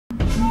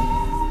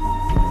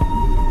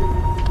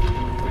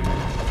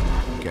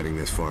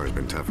far has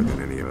been tougher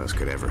than any of us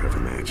could ever have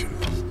imagined.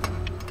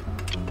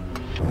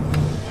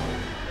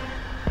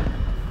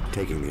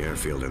 Taking the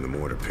airfield and the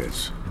mortar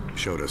pits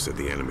showed us that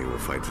the enemy will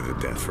fight to the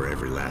death for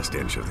every last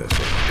inch of this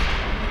land.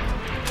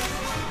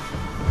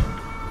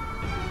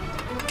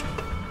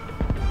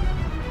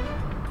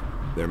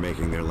 They're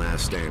making their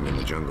last stand in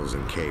the jungles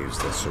and caves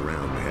that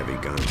surround the heavy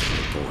guns from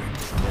the point.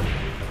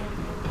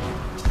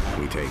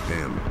 We take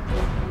them,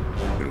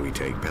 and we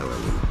take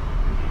Peleliu.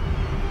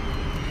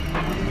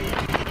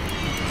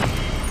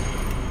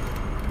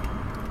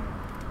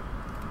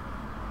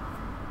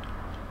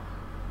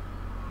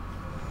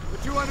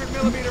 The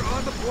 200mm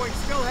on the point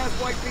still has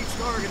White Beach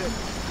targeted.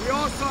 We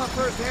all saw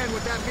firsthand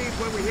what that means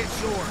when we hit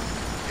shore.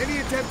 Any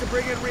attempt to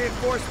bring in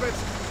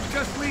reinforcements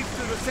just leads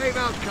to the same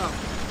outcome.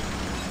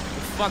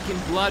 Fucking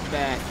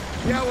bloodbath.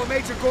 Yeah, well,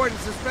 Major Gordon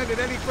suspended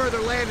any further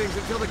landings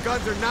until the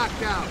guns are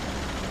knocked out.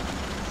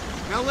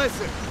 Now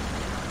listen,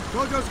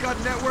 Tojo's got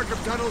a network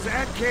of tunnels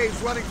and caves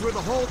running through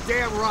the whole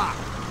damn rock.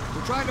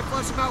 We're trying to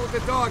flush them out with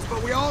the dogs,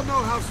 but we all know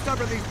how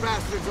stubborn these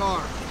bastards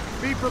are.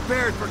 Be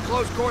prepared for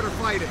close quarter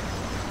fighting.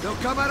 They'll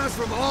come at us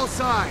from all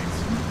sides.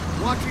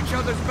 Watch each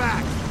other's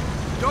backs.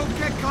 Don't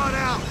get caught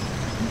out.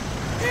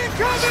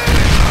 Incoming!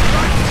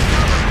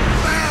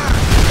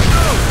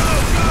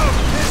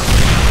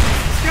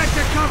 Get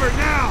to cover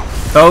now!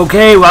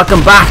 Okay,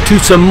 welcome back to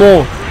some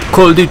more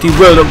Call of Duty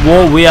World at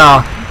War. We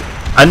are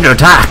under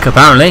attack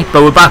apparently,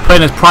 but we're back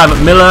playing as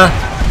Private Miller,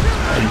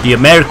 the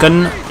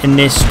American in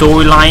this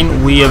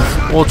storyline. We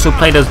have also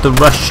played as the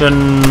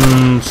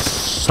Russian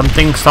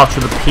something, starts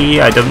with a P,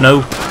 I don't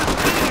know.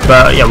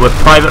 But yeah, we're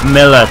Private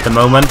Miller at the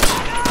moment.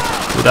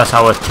 So that's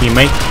our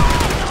teammate.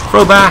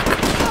 Throw back!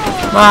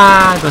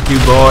 Ah, got you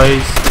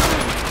boys.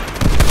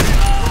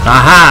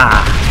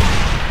 Aha!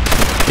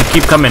 They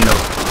keep coming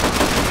though.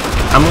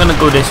 I'm gonna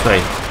go this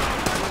way.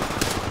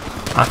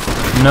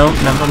 No,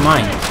 never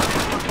mind.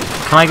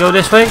 Can I go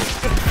this way?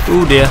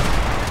 Oh dear.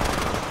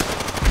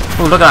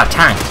 Oh, look at that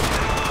tank.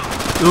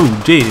 Oh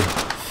dear.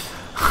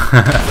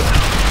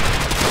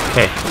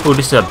 Okay. Oh,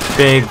 this is a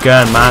big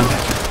gun, man.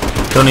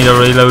 Don't need to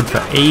reload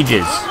for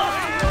ages.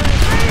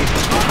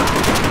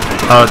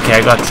 Okay,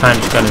 I got a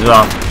trench gun as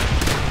well.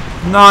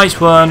 Nice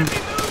one.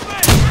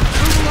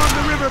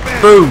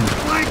 Boom.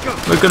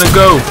 We're gonna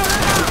go.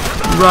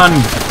 Run.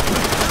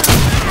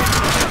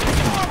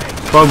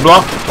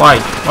 Block? Why?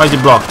 Why is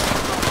it blocked?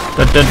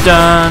 Dun dun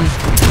dun.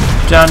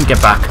 Dun.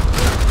 Get back.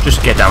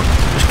 Just get down.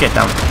 Just get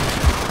down.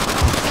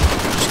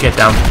 Just get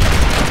down.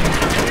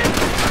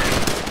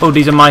 Oh,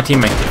 these are my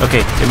teammates.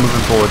 Okay, they're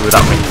moving forward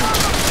without me.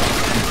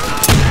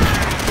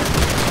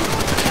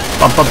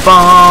 Bum bum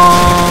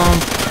bum.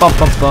 Bum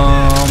bum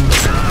bum.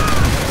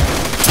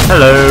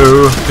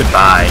 Hello.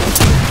 Goodbye.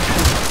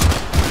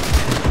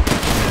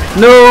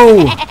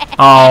 No!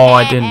 Oh,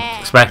 I didn't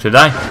expect to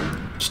die.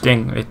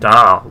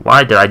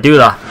 Why did I do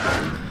that?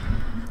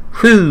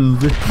 Whew.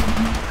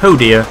 Oh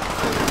dear.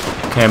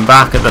 Okay, I'm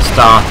back at the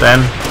start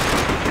then.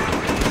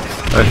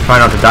 Let's try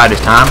not to die this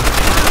time.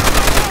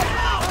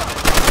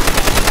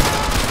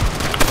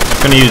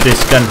 I'm gonna use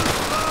this gun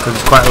because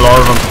there's quite a lot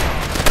of them.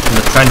 And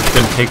the trench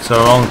gun takes a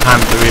long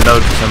time to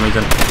reload for some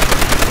reason.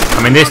 I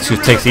mean, this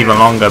just takes even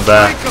longer,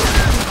 but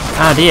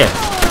ah dear.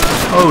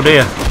 Oh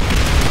dear.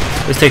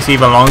 This takes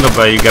even longer,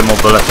 but you get more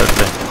bullets out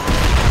of it.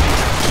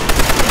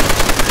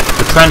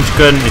 The trench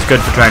gun is good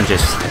for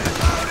trenches.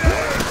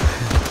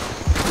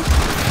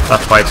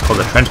 That's why it's called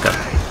a trench gun.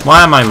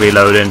 Why am I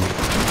reloading?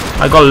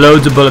 I got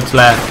loads of bullets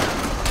left.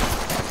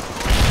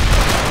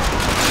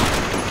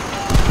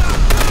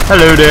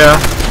 Hello there.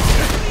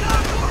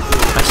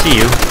 I see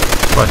you.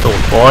 That's what I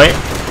thought, boy.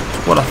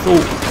 That's what I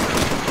thought.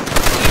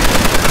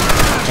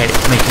 Okay,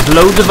 mate, there's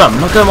loads of them.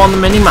 Look at them on the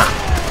mini-map.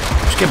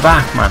 Just get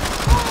back, man.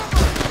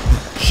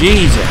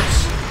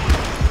 Jesus.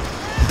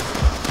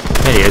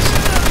 There he is.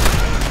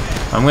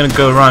 I'm gonna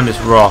go around this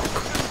rock.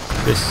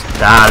 This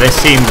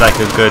seems like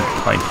a good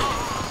point.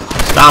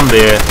 Stand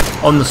there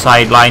on the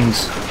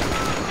sidelines,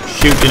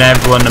 shooting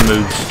everyone that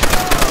moves.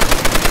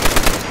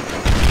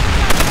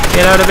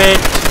 Get out of it.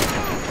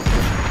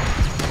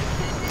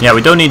 Yeah,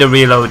 we don't need to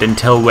reload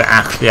until we're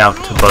actually out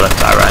of bullets,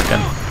 I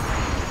reckon.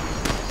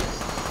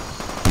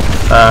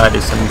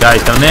 There's some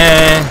guys down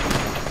there.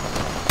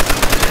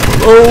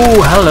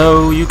 Oh,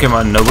 hello. You came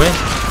out of nowhere.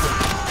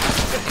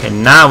 Okay,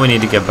 now we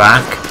need to get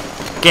back.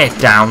 Get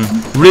down.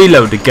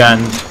 Reload the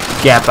gun.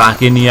 Get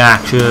back in the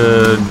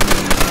action.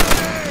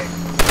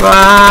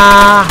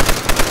 Ah!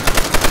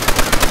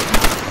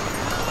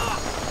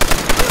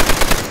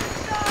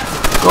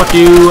 Got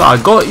you. I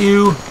got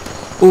you.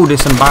 Oh,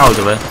 there's some barrels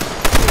over there.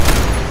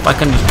 If I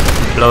can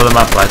just blow them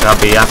up, like, I'll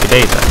be happy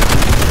days then.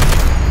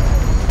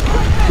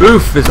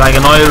 Oof, it's like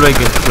an oil rig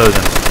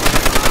explosion.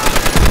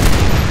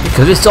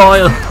 Because it's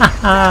oil.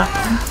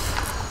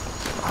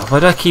 Why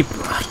do I keep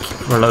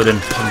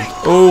reloading?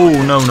 Oh,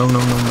 no.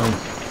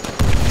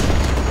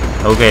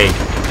 Okay.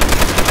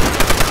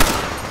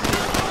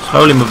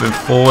 Slowly moving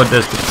forward,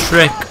 there's the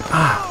trick.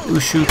 Ah,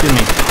 who's shooting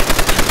me?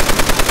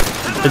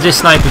 Is this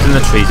snipers in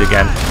the trees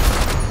again?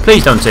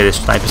 Please don't say there's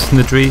snipers in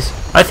the trees.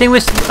 I think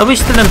are we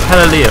still in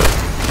Peleliu?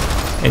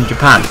 in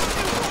Japan?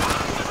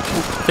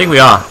 I think we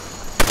are.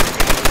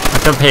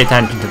 I don't pay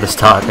attention to the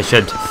start. I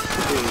should.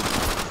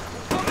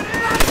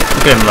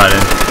 Look at him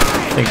running.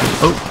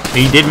 Oh,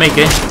 he did make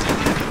it.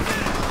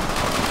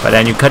 But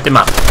then you cut him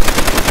up.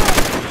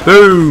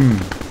 Boom!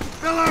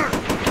 Miller,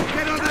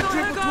 get on that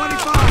triple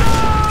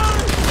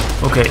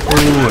 25. Okay.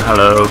 Ooh,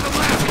 hello.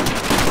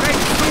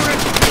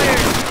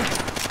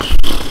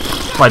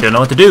 I don't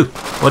know what to do.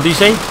 What did you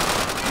say?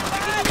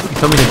 You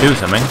told me to do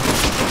something.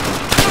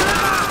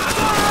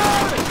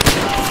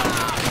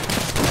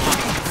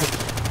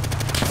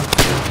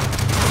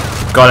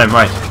 Got him,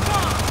 right.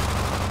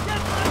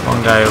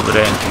 One guy over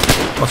there.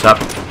 What's up?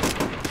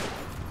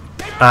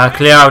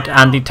 Clear out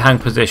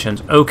anti-tank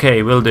positions.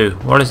 Okay, will do.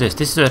 What is this?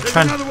 This is a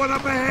trench.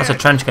 That's a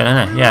trench gun,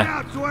 isn't it?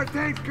 Yeah.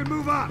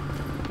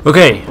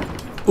 Okay.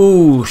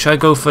 Ooh, should I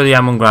go for the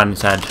M1 Grand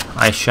instead?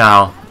 I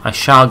shall. I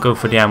shall go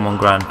for the M1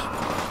 Grand.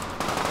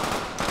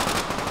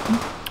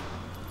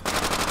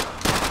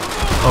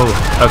 Oh,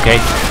 okay.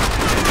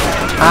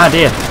 Ah,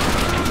 dear.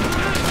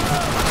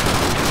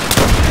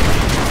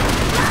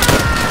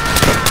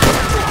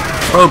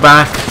 Throw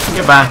back.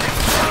 Get back.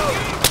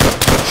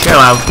 Chill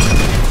out.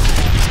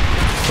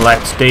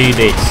 Let's do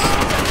this.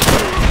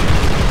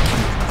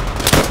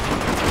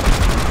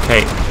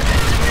 Okay.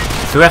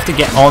 Do we have to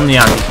get on the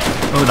anti?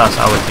 Oh, that's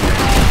how we're doing.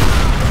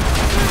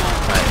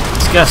 Right.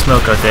 Let's get a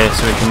smoke out there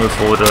so we can move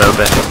forward a little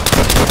bit.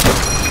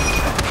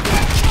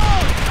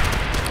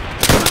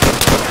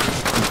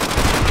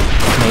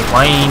 Mate,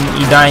 why ain't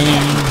he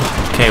dying?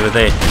 Okay, we're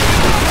there.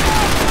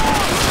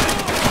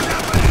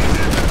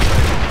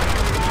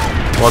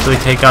 What do we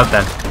take out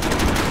then?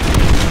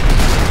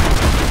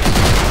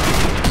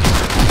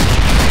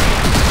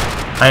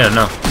 I don't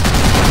know.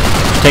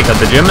 Take out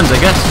the Germans, I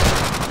guess.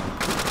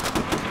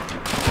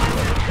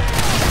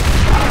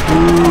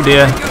 Ooh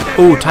dear.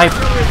 Ooh, Type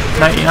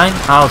 99.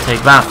 I'll take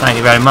that. Thank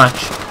you very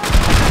much.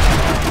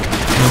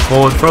 Move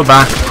forward, throw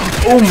back.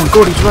 Oh my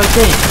god, he's right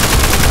there.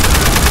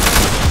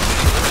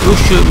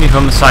 Who's shooting me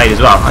from the side as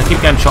well? I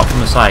keep getting shot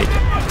from the side.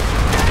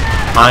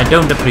 I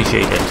don't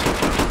appreciate it.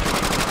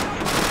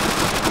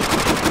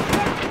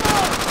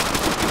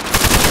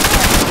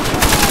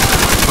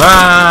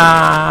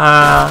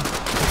 Ah!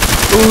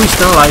 Ooh, he's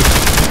still alive.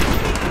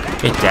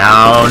 Get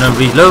down and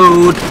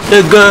reload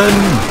the gun.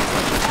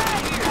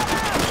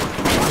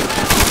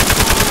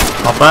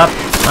 Pop up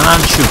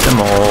and shoot them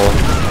all.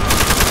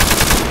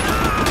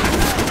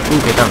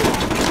 Ooh, get down.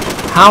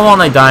 How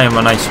aren't I dying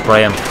when I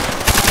spray him?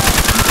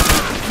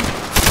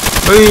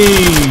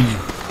 Whee!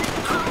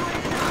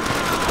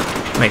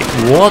 Wait,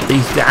 what?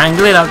 He's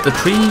dangling out the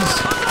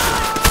trees?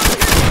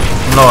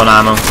 I'm low on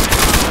ammo.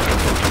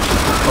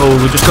 Oh,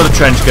 we just got a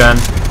trench gun.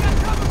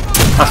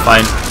 That's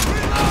fine.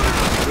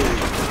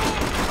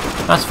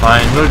 That's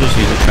fine. We'll just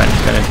use a trench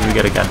gun until we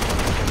get a gun.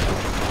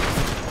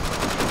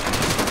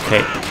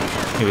 Okay,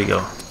 here we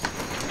go.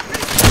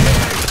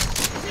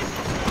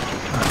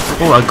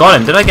 Oh, I got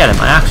him. Did I get him?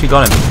 I actually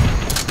got him.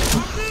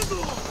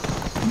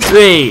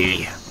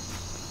 Hey!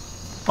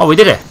 Oh, we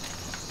did it.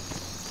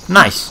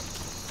 Nice.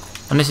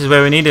 And this is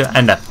where we need to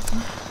end up.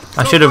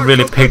 I should have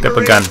really picked up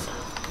a gun.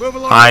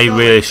 I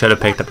really should have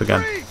picked up a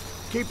gun.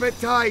 Keep it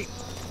tight.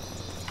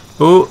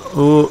 Ooh,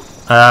 ooh.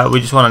 We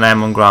just want an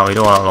M1 Grand. We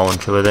don't want a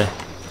launcher with it.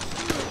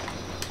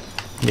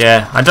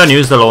 Yeah, I don't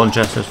use the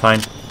launcher, so it's fine.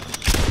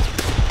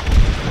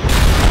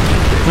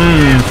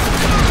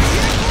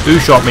 Who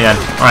shot me then?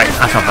 Alright,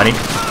 that's not funny.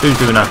 Who's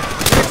doing that?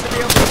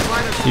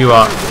 You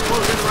are.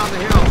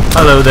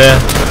 Hello there.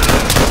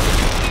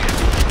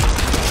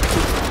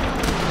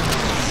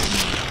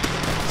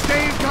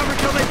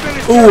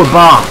 Ooh, a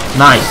bar.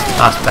 Nice.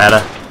 That's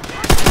better.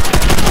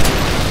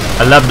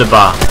 I love the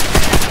bar.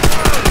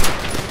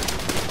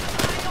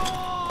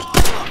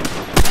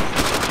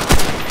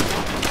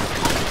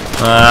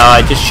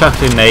 I just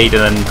chucked a nade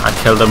and then I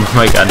killed him with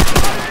my gun.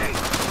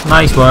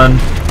 Nice one.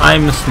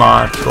 I'm a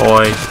smart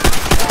boy.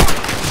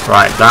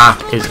 Right,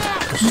 that is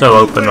so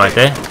open right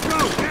there.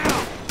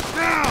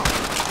 Now,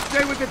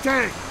 stay with the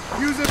tank.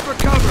 Use it for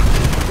cover.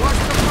 Watch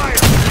the fire.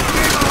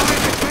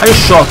 I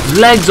just shot his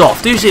legs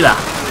off. Do you see that?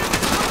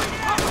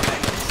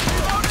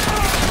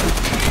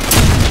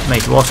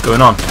 Mate, what's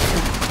going on?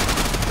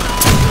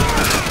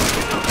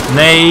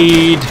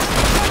 Nade.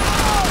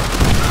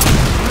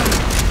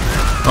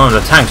 Oh,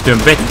 the tank's doing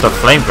bits with the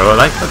flamethrower,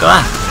 like, look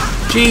at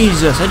that.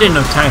 Jesus, I didn't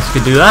know tanks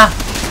could do that.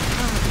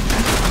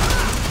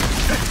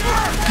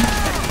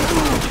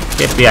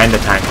 Get behind the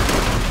tank.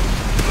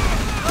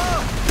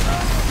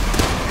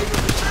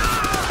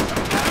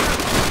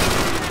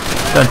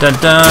 Dun dun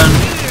dun.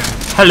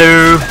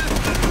 Hello.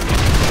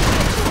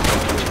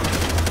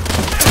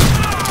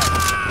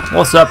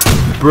 What's up,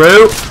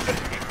 bro?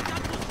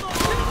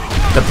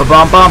 The bum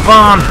bum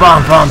bum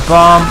bum bum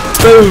bum.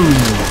 Boom.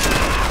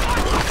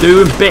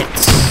 Doing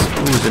bits.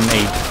 Ooh, there's a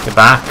nade. Get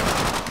back.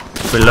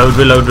 Reload,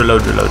 reload,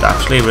 reload, reload.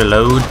 Actually,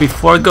 reload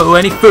before I go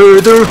any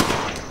further.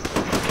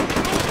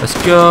 Let's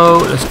go,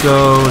 let's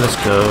go, let's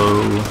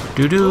go.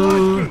 Doo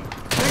doo.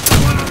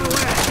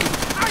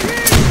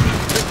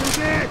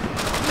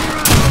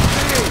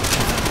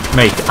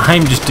 Mate,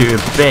 I'm just doing a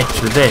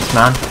bitch with this,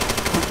 man.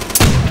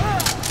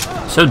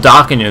 So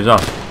dark in here as well.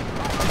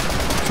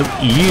 So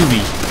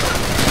eerie.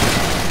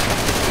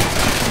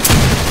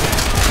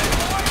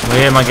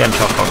 Where am I getting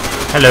shot from?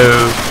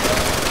 Hello.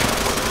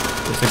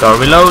 Just gotta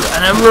reload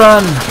and then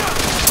run.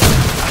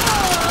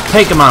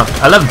 Take him out.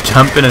 I love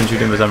jumping and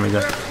shooting for some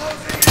reason.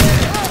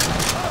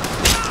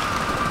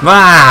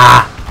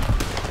 Ah!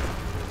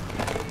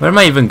 Where am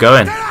I even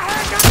going?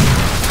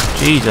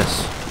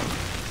 Jesus.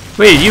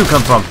 Where did you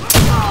come from?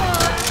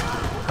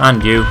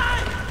 And you.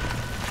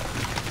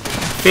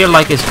 Feel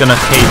like it's gonna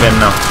cave in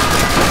now.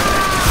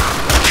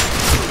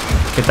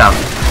 Get down.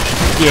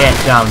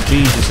 Get down.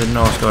 Jesus, I don't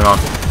know what's going on.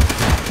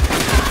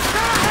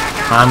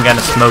 I'm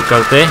gonna smoke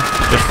out there,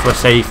 just for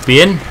safe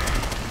being.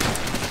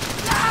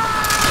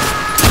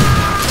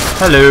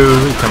 Hello,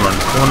 come around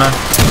the corner.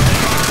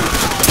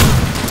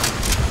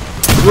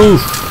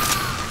 Oof.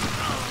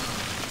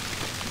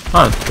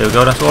 Oh, there we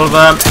go, that's all of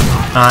them.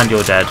 And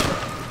you're dead.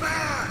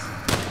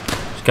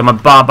 Just get my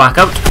bar back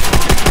out.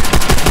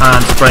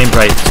 And spray and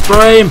pray.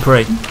 Spray and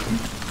pray.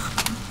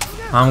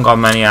 I haven't got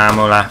many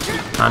ammo left.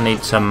 I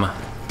need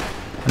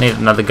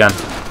another gun.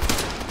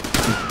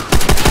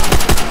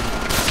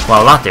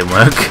 Well, that didn't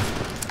work.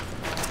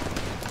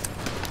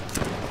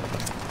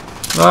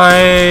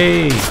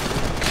 Bye.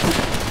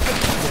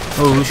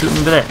 Oh, who's shooting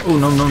me there? Oh,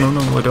 no.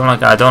 I don't like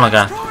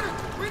that.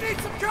 We need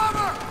some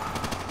cover.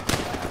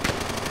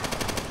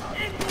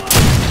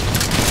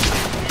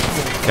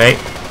 Okay.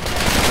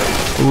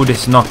 Oh, this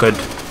is not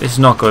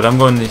good. I'm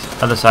going this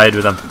other side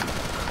with them.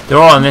 They're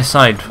all on this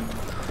side.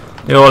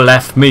 They all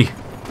left me.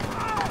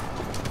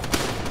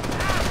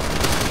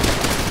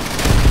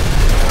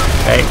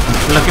 Okay, I'm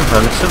just looking for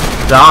them. It's so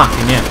dark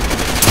in here.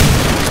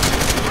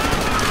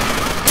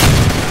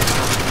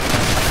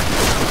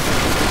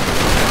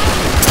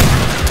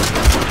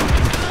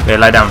 Okay,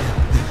 lie down.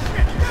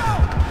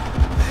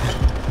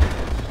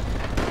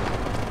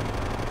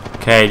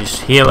 Okay,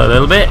 just heal a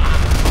little bit.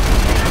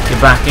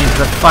 Get back into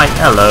the fight.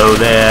 Hello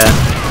there.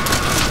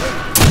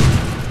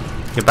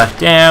 Get back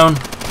down.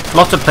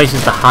 Lots of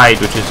places to hide,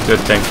 which is a good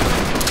thing.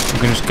 You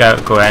can just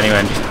go anywhere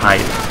and just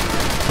hide.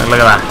 Look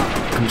at that.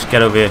 You can just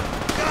get over here.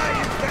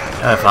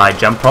 If I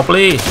jump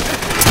properly.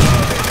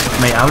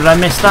 Mate, how did I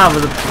miss that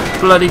with a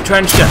bloody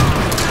trench gun?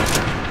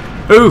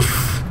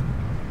 Oof.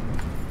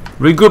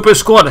 Regroup our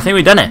squad. I think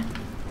we've done it.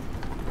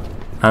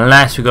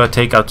 Unless we gotta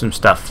take out some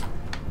stuff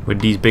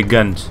with these big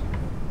guns.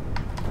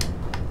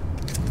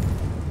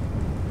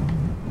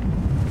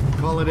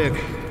 Call it in.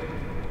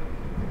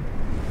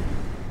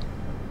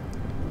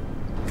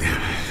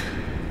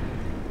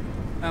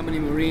 How many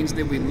Marines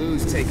did we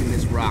lose taking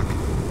this rock?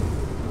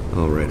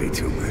 Already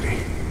too many.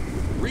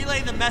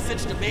 Relay the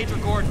message to Major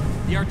Gordon.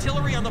 The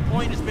artillery on the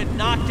point has been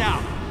knocked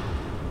out.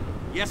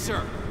 Yes,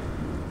 sir.